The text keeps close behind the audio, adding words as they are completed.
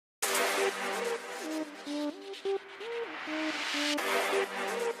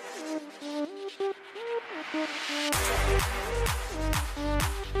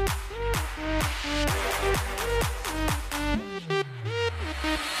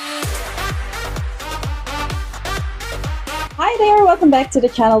Hi there, welcome back to the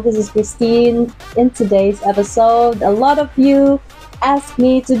channel. This is Christine. In today's episode, a lot of you asked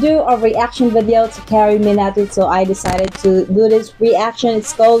me to do a reaction video to CARRYMINATI, so I decided to do this reaction.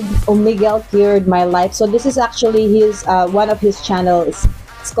 It's called Omegle Cured My Life. So this is actually his one of his channels.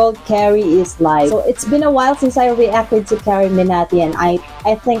 It's called CARRYISLIVE. So it's been a while since I reacted to CARRYMINATI, and I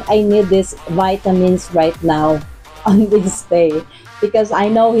think I need these vitamins right now on this day because I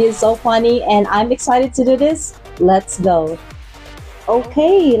know he's so funny and I'm excited to do this. Let's go.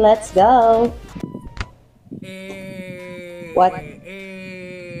 Okay, let's go. What?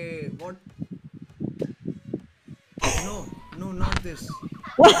 What? No, not this.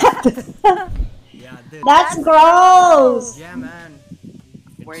 What? Yeah, this. That's gross. Yeah, man.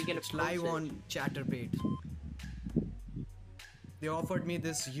 Where are you gonna It's live post it? on Chatterbait. They offered me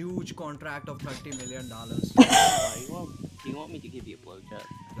this huge contract of $30 million. You want me to give you a blowjob?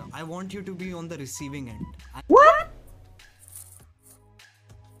 I want you to be on the receiving end. What?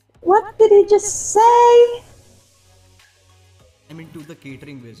 What did he just say? I'm into the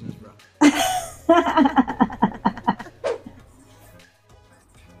catering business, bro.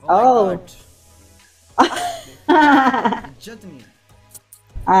 Oh. Izzat nahi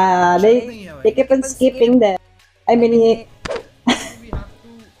hai. They keep on skipping that. I mean, We have to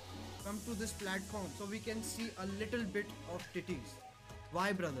come to this platform so we can see a little bit of titties.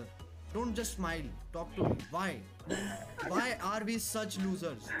 Why, brother? Don't just smile. Talk to me. Why? Why are we such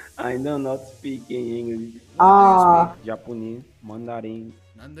losers? I know not speaking English. Japanese, Mandarin.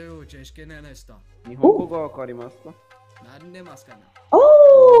 Nandeyo cheshke ne nesta. Nihongo ga wakarimasu ka? Nanne maskana.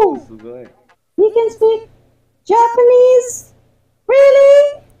 oh, Sugoi. he can speak Japanese.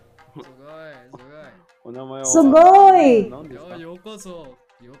 Really? Sugoi. Onamae wa Sugoi. nan desu ka? Yokoso.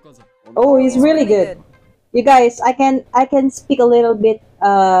 Oh, he's really good. You guys, I can speak a little bit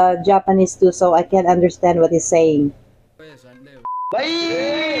Japanese too, so I can understand what he's saying.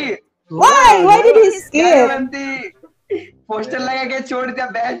 भाई Why did he skip? Poster लगा के छोड़ दिया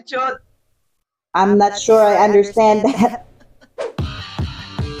batch चोद I'm not sure I understand that.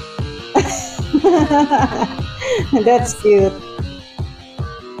 That's cute.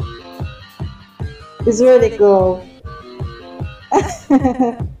 It's really cool.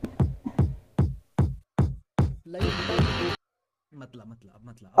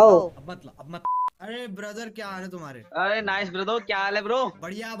 Oh. अरे brother क्या हाल है तुम्हारे? अरे नाइस ब्रदर क्या हाल है ब्रो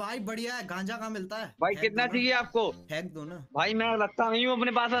बढ़िया भाई बढ़िया है। गांजा कहाँ मिलता है? भाई कितना चाहिए आपको फेंक दो ना। भाई मैं लगता नहीं हूँ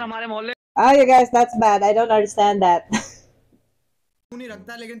अपने पास और हमारे मोहल्ले Oh, you guys, that's bad. I don't understand that. तू नहीं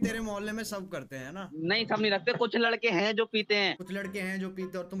रखता लेकिन तेरे मोहल्ले में सब करते हैं ना। नहीं सब नहीं रखते कुछ लड़के हैं जो पीते हैं कुछ लड़के हैं जो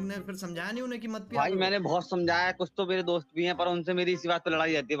पीते और तुमने फिर समझाया नहीं उन्हें कि मत पिया भाई करो? मैंने बहुत समझाया कुछ तो मेरे दोस्त भी हैं पर उनसे मेरी इसी बात पे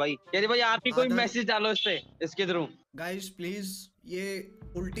लड़ाई रहती है भाई कह रही भाई आप ही कोई आदर- मैसेज डालो इस पे इसके थ्रू गाइस प्लीज ये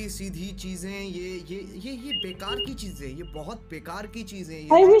उल्टी सीधी चीजें ये बेकार की चीजें ये बहुत बेकार की चीजें ये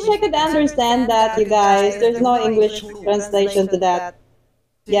I wish I could understand that, you guys. There's no English translation to that.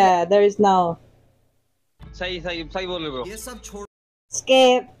 Yeah, there is no. सही सही सही बोल रहे ब्रो ये सब छोड़।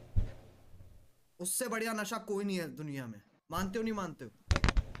 Skip. उससे बढ़िया नशा कोई नहीं है दुनिया में। मानते हो नहीं मानते हो?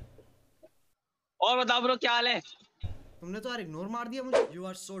 और बताओ ब्रो क्या हाल है तुमने तो यार इग्नोर मार दिया मुझे। You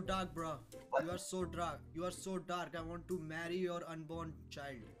are so dark, bro. You are so dark. You are so dark. I want to marry your unborn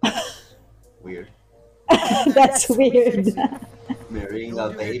child. Weird. That's weird. Marrying a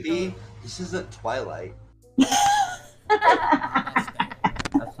baby? This isn't Twilight.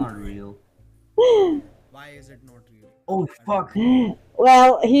 That's not real. Why is it not real? Oh fuck!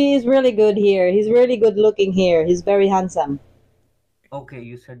 Well, he is really good here. He's really good looking here. He's very handsome. Okay,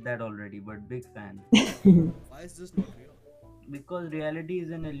 you said that already, but big fan. Why is this not real? Because reality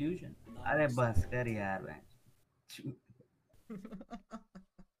is an illusion. अरे बस कर यार बहन.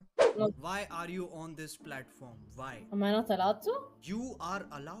 Why are you on this platform? Why? Am I not allowed to? You are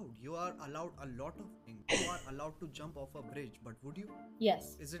allowed. You are allowed a lot of things. You are allowed to jump off a bridge, but would you?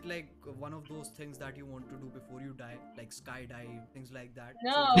 Yes. Is it like one of those things that you want to do before you die, like skydive, things like that?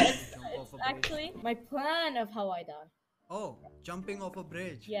 No, So you it's, jump off a it's bridge? actually my plan of how I die. Oh, jumping off a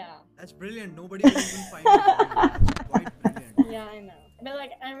bridge. Yeah. That's brilliant. Nobody will even find it. That's quite brilliant. Yeah, I know. But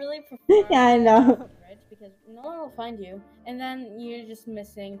like, I really prefer. Yeah, I know. Bridge because no one will find you, and then you're just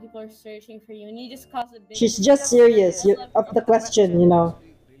missing. People are searching for you, and you just cause a big. She's just serious of the question, you know.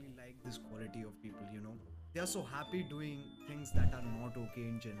 I really like this quality of people, you know. They are so happy doing things that are not okay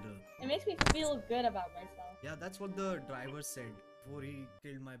in general. It makes me feel good about myself. Yeah, that's what the driver said before he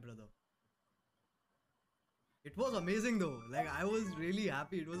killed my brother. It was amazing though. Like I was really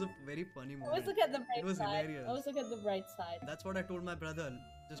happy. It was a very funny moment. Always look at the bright It was side. hilarious. Always look at the bright side. That's what I told my brother.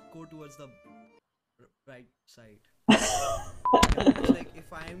 Just go towards the right side. It's like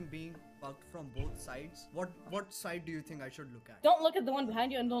if I am being fucked from both sides, what side do you think I should look at? Don't look at the one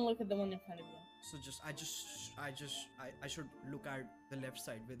behind you and don't look at the one in front of you. So I should look at the left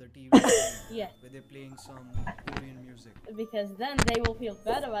side where the TV Yeah. where they're playing some Korean music. Because then they will feel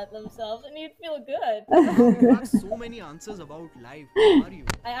bad about themselves and you'd feel good. You have so many answers about life. Who are you?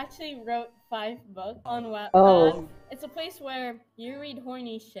 I actually wrote 5 books on Wattpad. Oh. It's a place where you read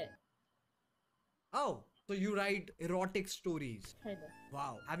horny shit. Oh, so you write erotic stories. Kinda.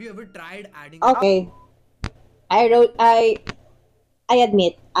 Wow. Have you ever tried adding? Okay. I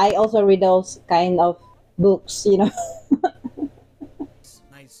admit, I also read those kind of books, you know.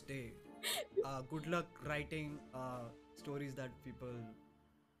 Nice day. Good luck writing stories that people.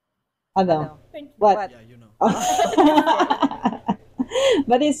 I know. Thank you. What? Yeah, you know.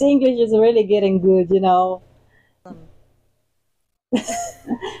 But his English is really getting good, you know.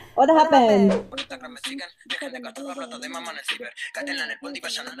 What happened?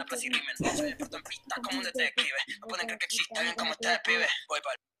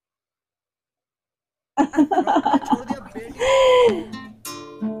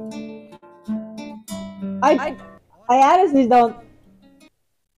 I honestly don't.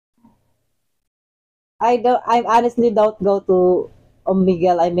 I honestly don't go to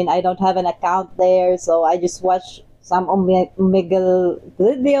Omegle. I mean, I don't have an account there, so I just watch some Omegle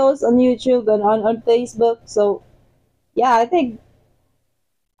videos on YouTube and on Facebook. So, yeah, I think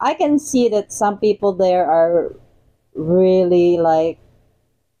I can see that some people there are really like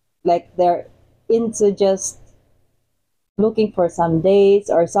they're into just looking for some dates,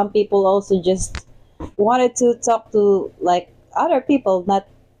 or some people also just wanted to talk to like other people that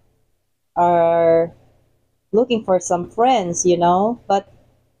are looking for some friends, you know. But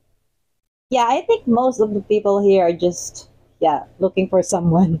yeah, I think most of the people here are just looking for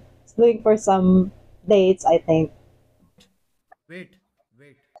someone, looking for some dates, I think. Wait.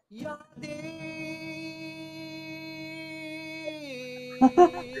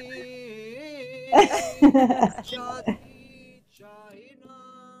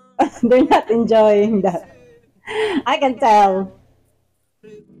 They're not enjoying that. I can tell.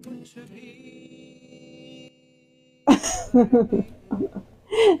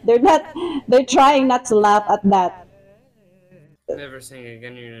 They're trying not to laugh at that. Never sing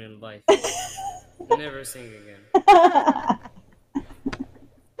again in your life. Never sing again.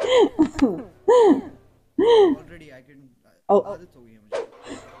 Already I can. Oh. आदत हो गई है मुझे.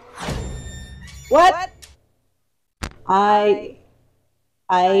 What? I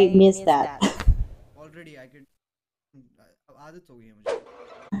missed that. Already I can. आदत हो गई है मुझे.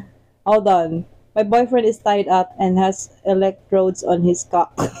 Hold on. My boyfriend is tied up and has electrodes on his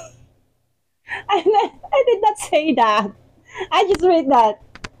cock. I did not say that. I just read that.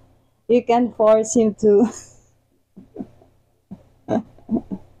 You can force him to.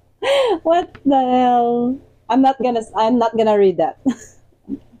 What the hell? I'm not gonna read that.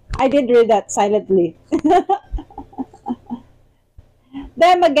 I did read that silently.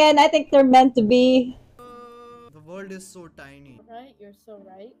 Them again, I think they're meant to be. The world is so tiny. Right? You're so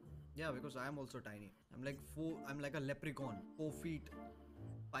right. Yeah, because I am also tiny. I'm like a leprechaun. 4 feet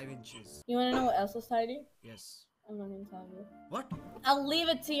 5 inches. You wanna know what else is tiny? Yes. I'm not gonna tell you. What? I'll leave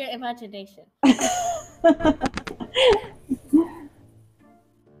it to your imagination.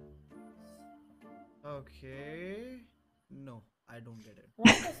 Okay. No, I don't get it. I'm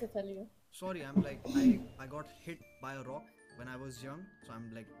not supposed to tell you. Sorry, I'm like I got hit by a rock when I was young, so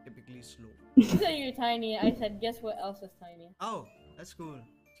I'm like typically slow. You said you're tiny. I said, guess what else is tiny? Oh, that's cool.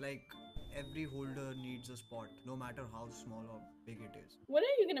 It's like every holder needs a spot, no matter how small or big it is. When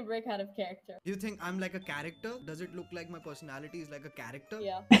are you gonna break out of character? Do you think I'm like a character? Does it look like my personality is like a character?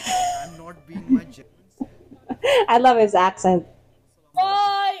 Yeah. I'm not being my genuine self. I love his accent.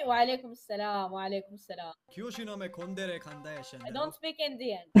 Bye! Wa alaikum salam. Wa alaikum salam. Kyoshino me kondere khanda hai I shendero. don't speak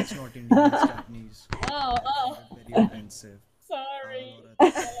Indian. It's not Indian, it's Japanese. Oh, oh. Very offensive. Sorry.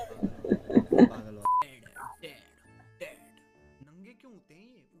 पागल औरत. Dead. नंगे क्यों होते हैं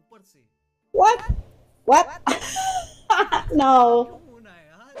ये ऊपर से? What? What? No. क्यों होना है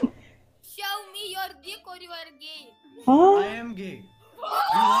यार? Show me your dick or you are gay. Huh? I am gay.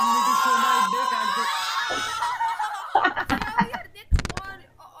 You want me to show my dick at the... Show your dick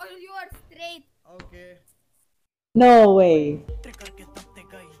or you are straight. Okay. No way.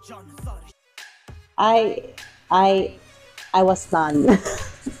 I was stunned.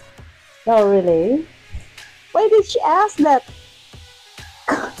 No, really? Why did she ask that?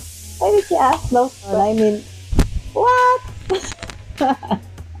 Why did she ask those? I mean, What?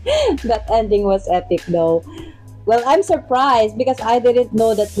 That ending was epic though. Well, I'm surprised because I didn't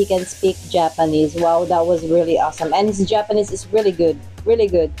know that he can speak Japanese. Wow, that was really awesome. And his Japanese is really good. Really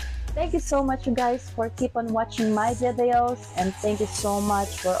good. Thank you so much, you guys, for keep on watching my videos. And thank you so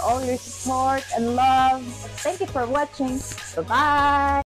much for all your support and love. Thank you for watching. Bye-bye.